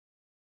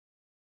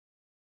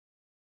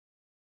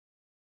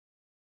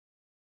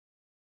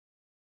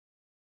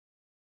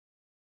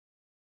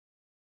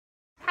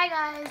Hi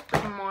guys,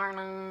 good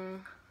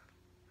morning.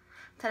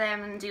 Today I'm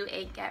going to do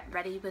a get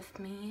ready with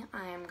me.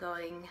 I am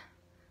going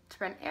to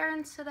run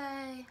errands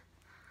today.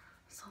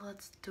 So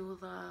let's do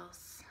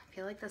this. I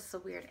feel like this is a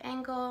weird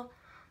angle,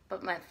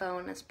 but my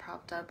phone is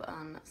propped up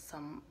on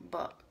some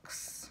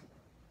books.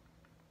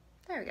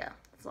 There we go,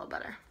 it's a little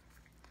better.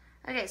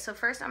 Okay, so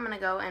first I'm going to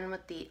go in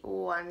with the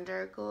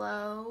Wonder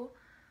Glow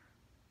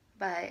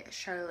by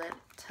Charlotte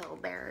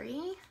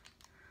Tilbury.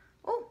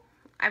 Oh,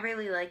 I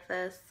really like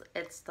this.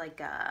 It's like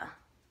a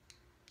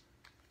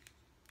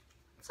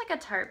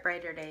Tarte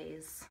Brighter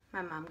Days.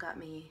 My mom got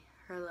me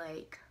her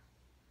like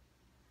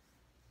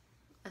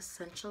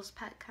essentials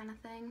pack kind of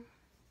thing,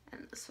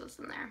 and this was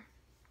in there.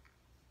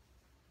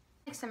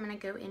 Next I'm gonna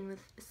go in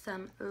with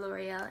some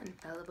L'Oreal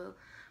Infallible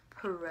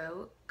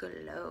Pro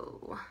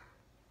Glow.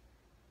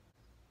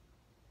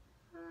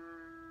 I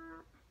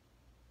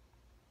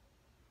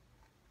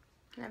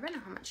never know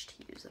how much to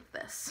use of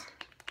this.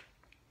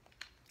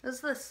 This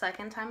is the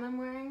second time I'm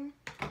wearing.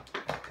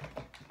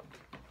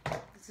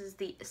 This is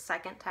the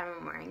second time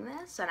I'm wearing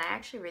this, and I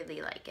actually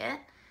really like it.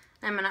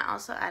 I'm gonna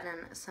also add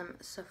in some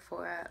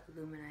Sephora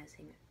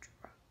Luminizing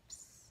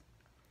Drops.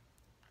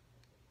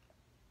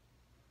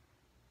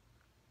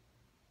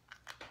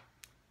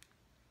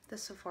 The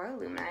Sephora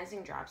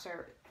Luminizing Drops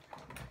are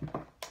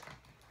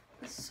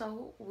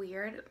so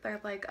weird.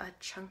 They're like a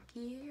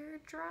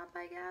chunkier drop,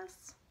 I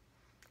guess.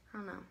 I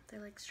don't know. They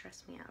like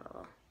stress me out a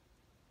little.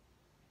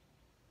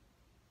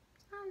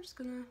 So I'm just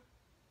gonna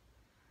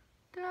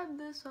dab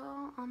this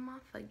all on my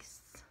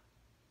face.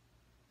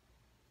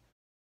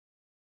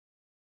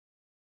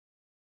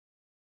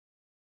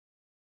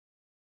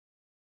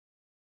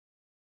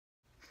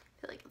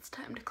 I feel like it's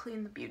time to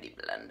clean the beauty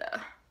blender.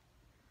 I'm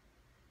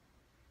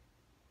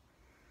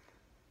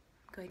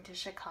going to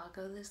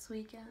Chicago this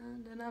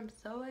weekend and I'm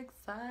so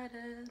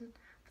excited.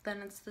 But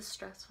then it's the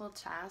stressful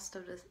task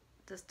of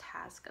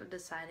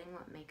deciding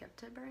what makeup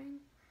to bring.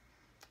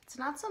 It's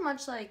not so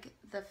much like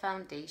the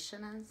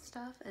foundation and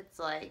stuff. It's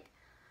like,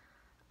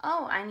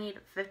 oh, I need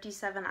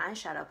 57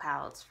 eyeshadow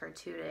palettes for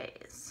 2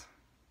 days.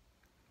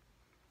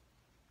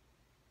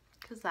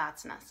 Because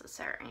that's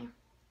necessary.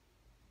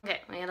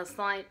 Okay, we had a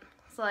slight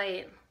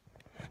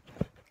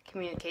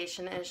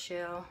communication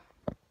issue.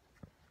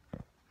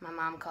 My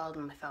mom called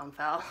and my phone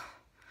fell.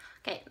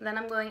 Okay, then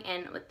I'm going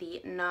in with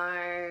the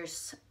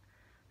NARS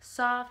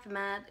Soft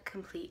Matte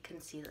Complete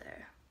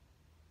Concealer.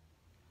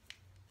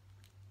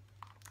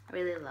 I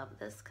really love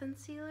this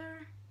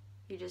concealer.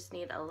 You just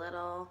need a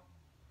little.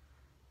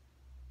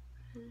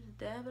 Just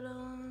dab it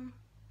on.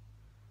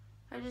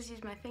 I just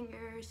use my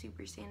finger,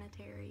 super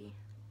sanitary.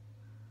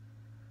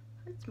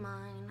 It's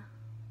mine.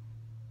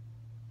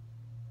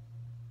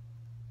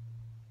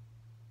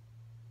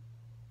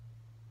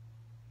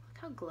 Look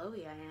how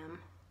glowy I am.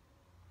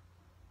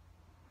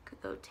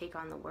 Could go take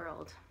on the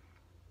world.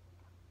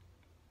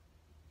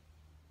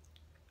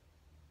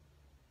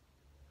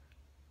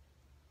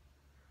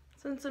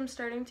 Since I'm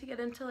starting to get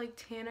into like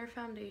tanner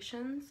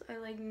foundations, I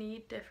like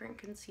need different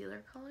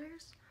concealer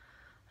colors.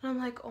 And I'm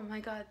like, oh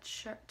my god,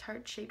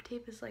 Tarte Shape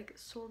Tape is like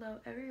sold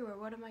out everywhere.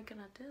 What am I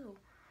gonna do? I'm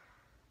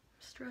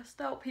stressed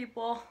out,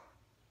 people.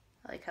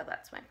 I like how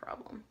that's my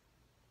problem.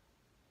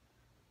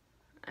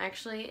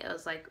 Actually, it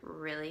was like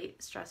really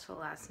stressful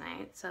last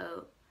night.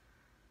 So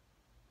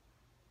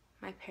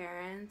my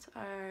parents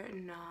are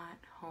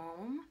not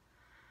home.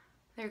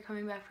 They're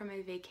coming back from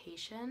a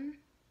vacation,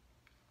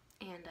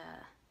 and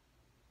I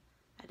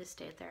had to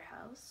stay at their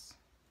house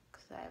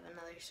because I have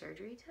another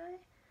surgery today.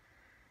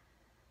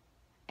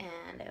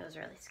 And it was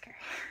really scary.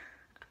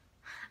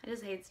 I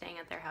just hate staying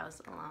at their house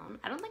alone.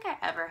 I don't think I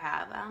ever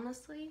have,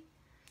 honestly.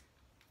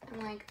 I'm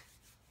like,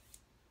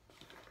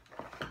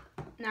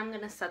 now I'm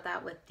gonna set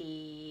that with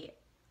the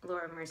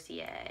Laura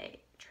Mercier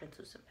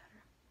translucent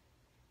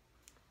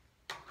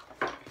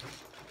powder.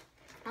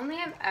 I don't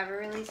think I've ever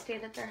really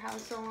stayed at their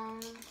house alone.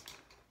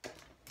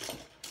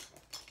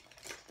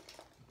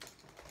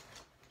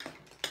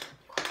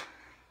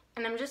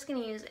 And I'm just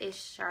gonna use a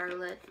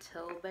Charlotte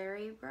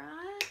Tilbury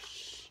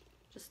brush.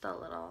 Just a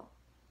little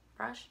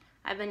brush.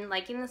 I've been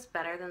liking this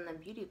better than the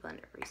Beauty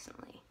Blender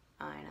recently.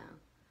 Oh, I know.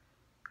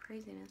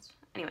 Craziness.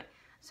 Anyway,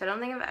 so I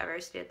don't think I've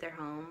ever stayed at their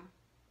home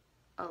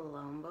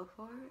alone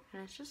before.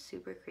 And it's just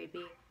super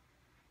creepy.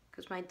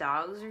 Because my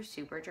dogs are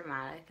super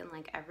dramatic. And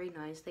like every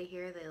noise they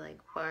hear, they like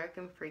bark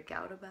and freak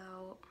out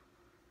about.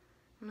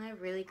 And I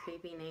have really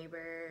creepy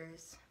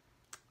neighbors.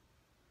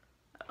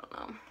 I don't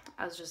know.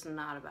 I was just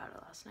not about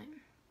it last night.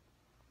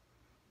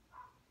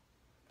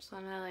 So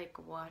then I like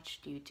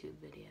watched YouTube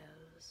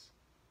videos,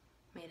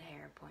 made a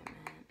hair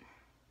appointment.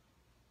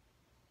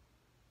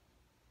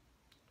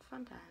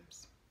 Fun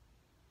times.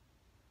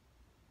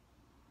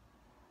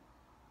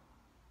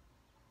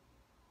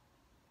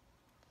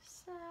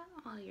 Set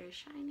all your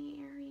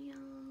shiny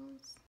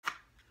areas.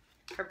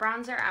 For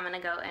bronzer, I'm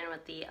gonna go in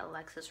with the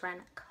Alexis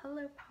Ren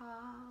ColourPop.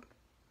 I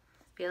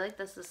feel like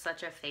this is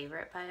such a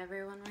favorite by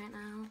everyone right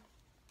now.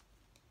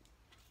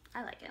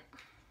 I like it.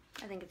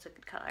 I think it's a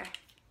good color.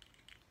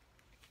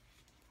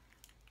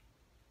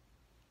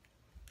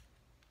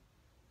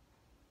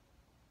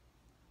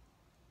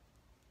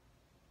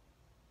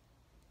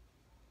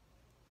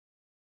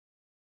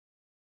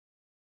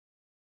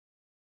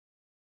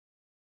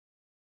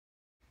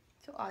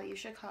 So all you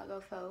Chicago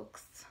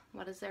folks,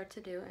 what is there to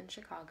do in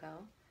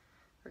Chicago?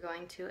 We're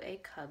going to a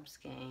Cubs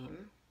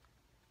game.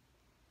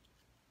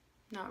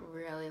 Not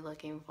really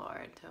looking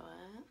forward to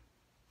it.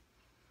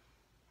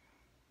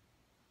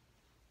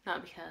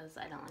 Not because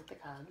I don't like the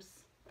Cubs.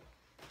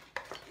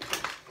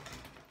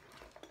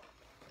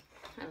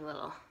 I have a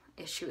little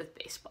issue with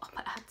baseball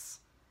bats.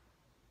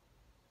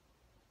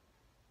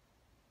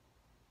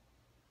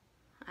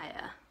 I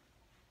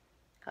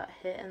got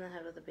hit in the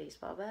head with a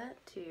baseball bat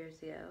 2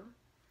 years ago.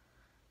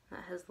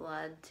 That has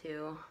led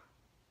to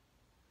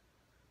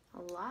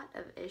a lot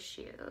of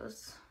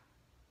issues.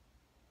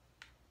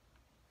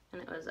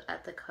 And it was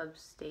at the Cubs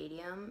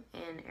Stadium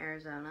in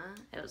Arizona.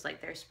 It was like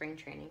their spring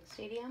training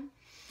stadium.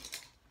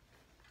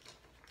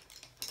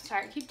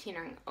 Sorry, I keep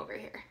teetering over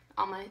here.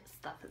 All my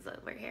stuff is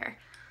over here.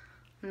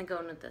 I'm gonna go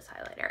in with this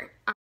highlighter.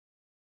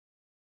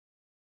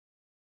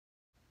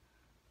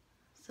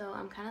 So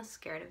I'm kind of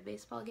scared of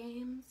baseball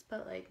games,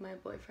 but like my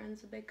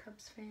boyfriend's a big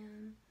Cubs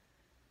fan.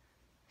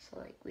 So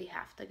like we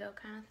have to go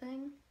kind of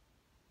thing,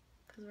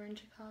 because we're in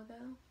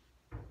Chicago.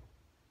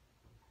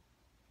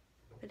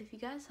 But if you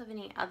guys have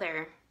any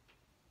other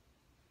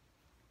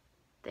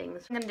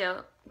things, I'm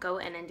gonna go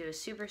in and do a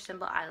super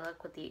simple eye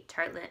look with the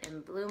Tartelette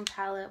in Bloom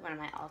palette, one of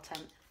my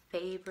all-time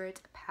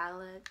favorite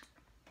palettes.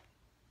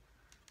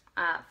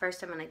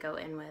 First I'm gonna go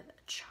in with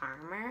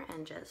Charmer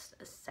and just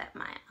set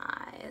my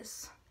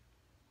eyes.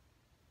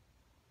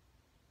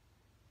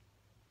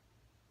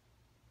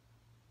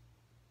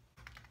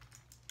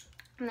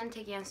 And then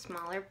taking a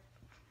smaller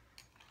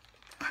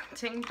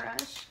blending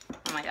brush.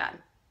 Oh my god,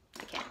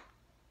 I can't.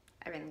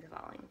 Everything's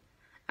falling.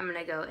 I'm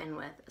gonna go in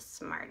with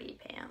Smarty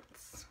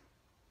Pants.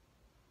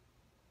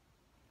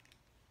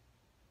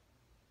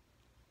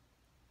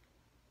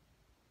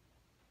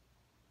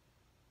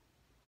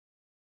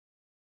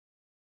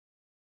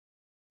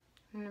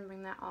 I'm gonna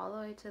bring that all the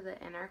way to the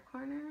inner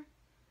corner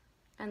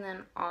and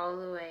then all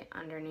the way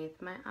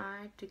underneath my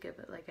eye to give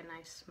it like a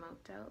nice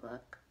smoked out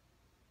look.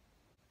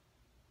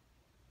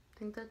 I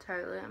think the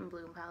Tartelette and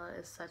Bloom palette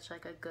is such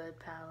like a good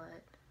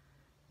palette.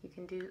 You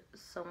can do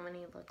so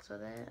many looks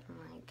with it and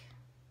like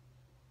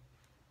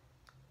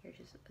you're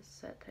just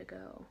set to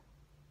go.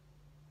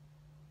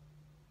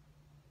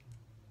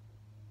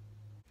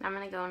 I'm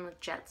gonna go in with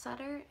Jet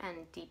Setter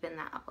and deepen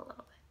that up a little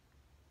bit.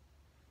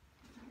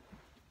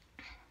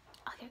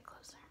 I'll get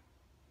closer.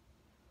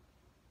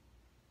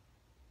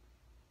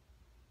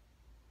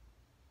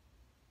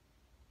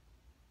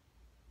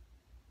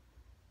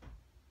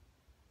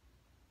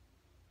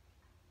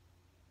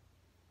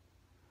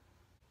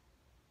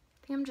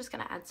 I think I'm just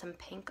gonna add some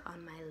pink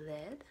on my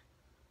lid.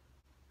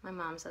 My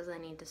mom says I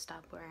need to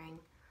stop wearing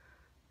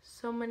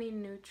so many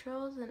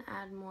neutrals and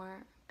add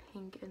more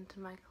pink into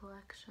my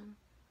collection.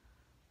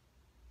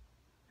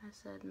 I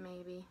said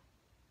maybe.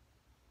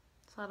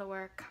 It's a lot of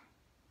work.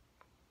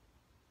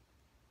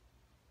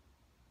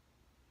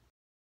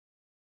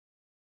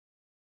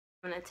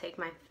 I'm gonna take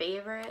my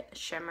favorite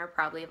shimmer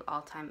probably of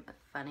all time,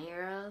 Funny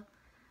Girl,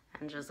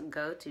 and just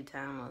go to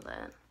town with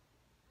it.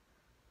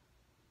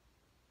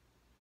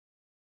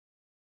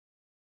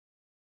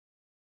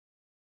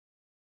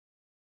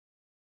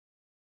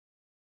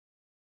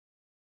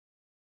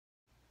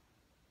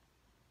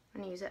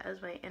 I'm gonna use it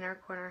as my inner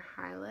corner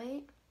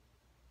highlight.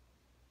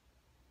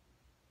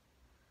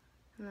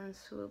 And then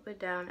swoop it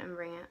down and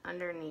bring it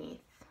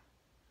underneath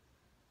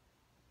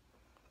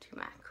to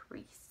my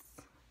crease.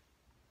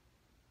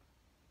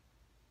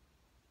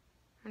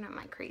 Or not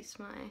my crease,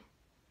 my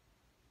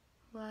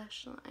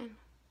lash line.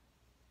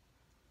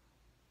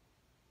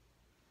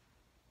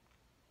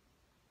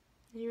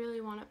 You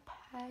really want to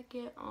pack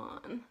it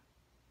on.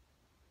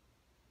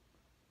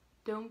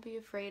 Don't be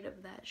afraid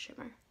of that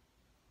shimmer.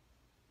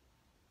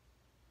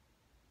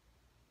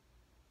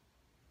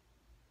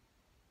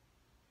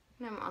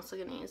 And I'm also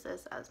going to use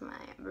this as my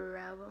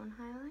brow bone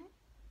highlight.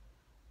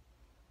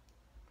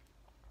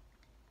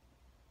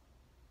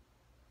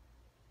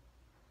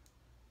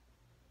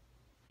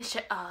 Finish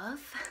it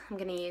off. I'm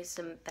going to use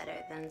some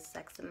Better Than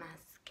Sex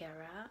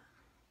mascara.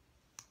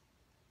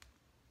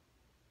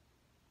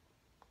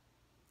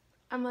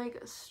 I'm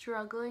like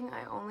struggling.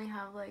 I only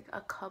have like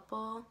a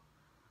couple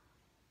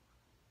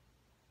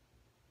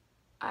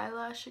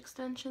eyelash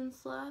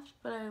extensions left,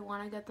 but I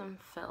want to get them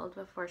filled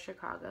before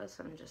Chicago,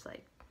 so I'm just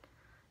like,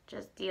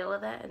 just deal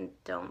with it and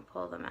don't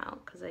pull them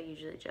out, because I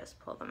usually just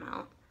pull them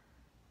out.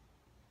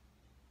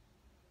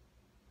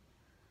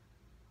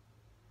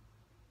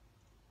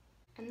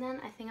 And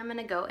then I think I'm going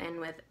to go in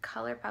with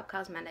ColourPop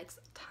Cosmetics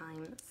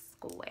Times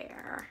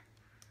Square.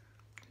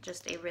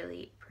 Just a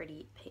really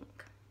pretty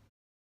pink.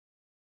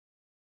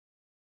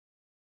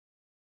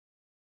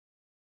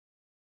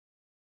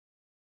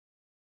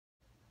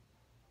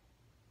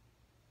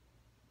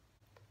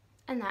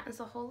 And that is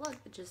the whole look.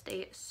 Just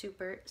a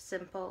super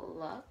simple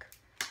look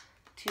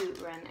to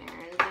run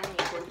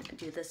errands in. You can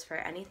do this for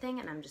anything,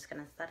 and I'm just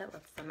going to set it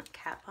with some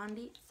Kat Von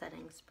D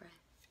setting spray.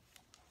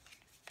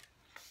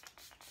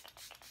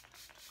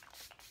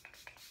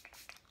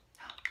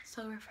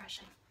 So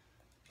refreshing.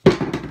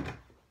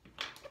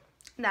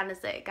 that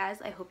is it,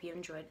 guys. I hope you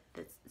enjoyed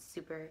this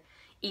super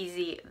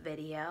easy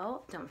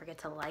video. Don't forget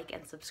to like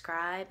and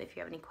subscribe. If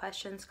you have any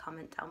questions,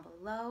 comment down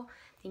below.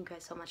 Thank you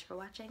guys so much for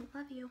watching.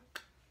 Love you.